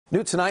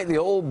New tonight, the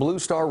old Blue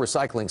Star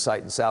recycling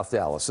site in South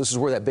Dallas. This is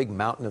where that big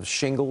mountain of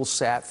shingles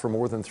sat for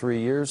more than 3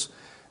 years.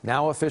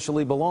 Now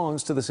officially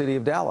belongs to the city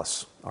of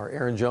Dallas. Our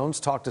Aaron Jones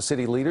talked to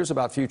city leaders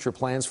about future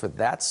plans for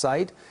that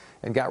site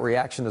and got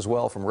reaction as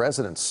well from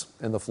residents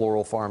in the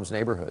Flora Farms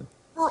neighborhood.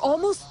 For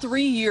almost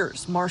 3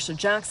 years, Marsha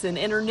Jackson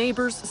and her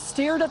neighbors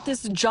stared at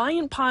this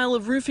giant pile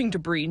of roofing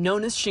debris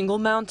known as Shingle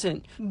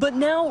Mountain. But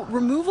now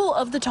removal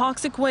of the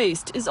toxic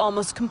waste is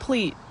almost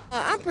complete.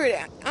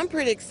 I'm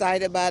pretty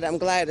excited about it. I'm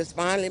glad it's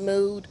finally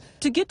moved.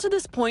 To get to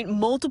this point,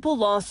 multiple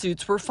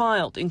lawsuits were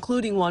filed,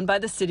 including one by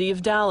the city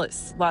of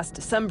Dallas. Last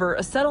December,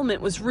 a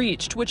settlement was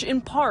reached, which in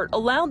part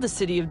allowed the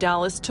city of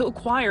Dallas to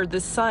acquire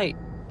this site.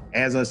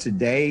 As of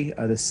today,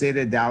 the city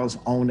of Dallas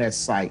owns that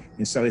site,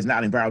 and so it's not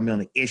an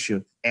environmental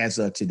issue as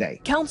of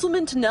today.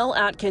 Councilman Tanell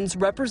Atkins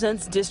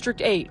represents District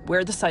 8,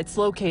 where the site's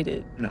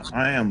located.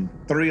 I am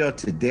thrilled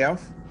to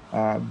death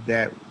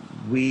that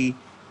we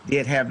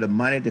did have the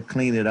money to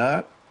clean it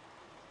up.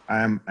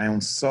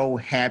 I'm so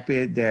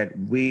happy that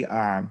we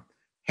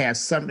have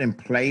something in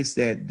place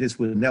that this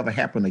will never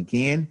happen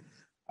again.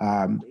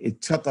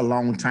 It took a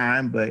long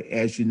time, but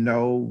as you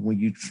know, when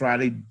you try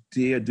to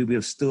do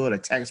the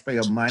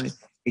taxpayer money,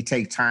 it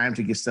takes time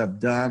to get stuff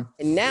done.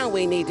 And now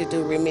we need to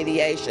do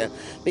remediation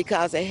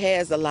because it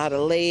has a lot of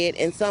lead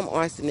and some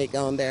arsenic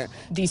on there.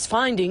 These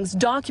findings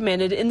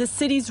documented in the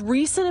city's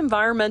recent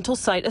environmental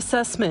site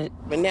assessment.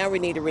 But now we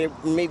need a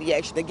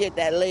remediation to get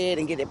that lead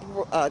and get it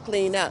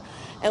cleaned up.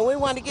 And we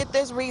want to get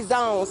this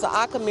rezoned so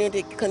our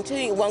community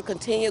won't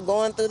continue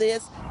going through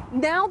this.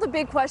 Now the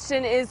big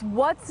question is,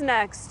 what's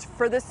next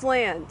for this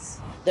land?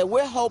 That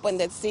we're hoping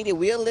that city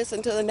will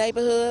listen to the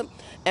neighborhood,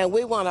 and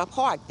we want to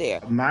park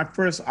there. My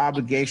first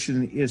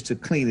obligation is to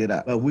clean it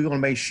up. We're going to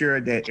make sure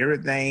that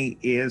everything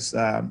is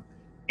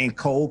in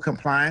code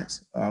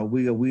compliance.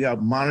 We are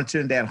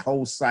monitoring that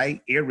whole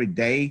site every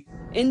day.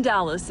 In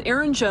Dallas,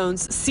 Aaron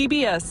Jones,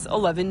 CBS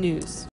 11 News.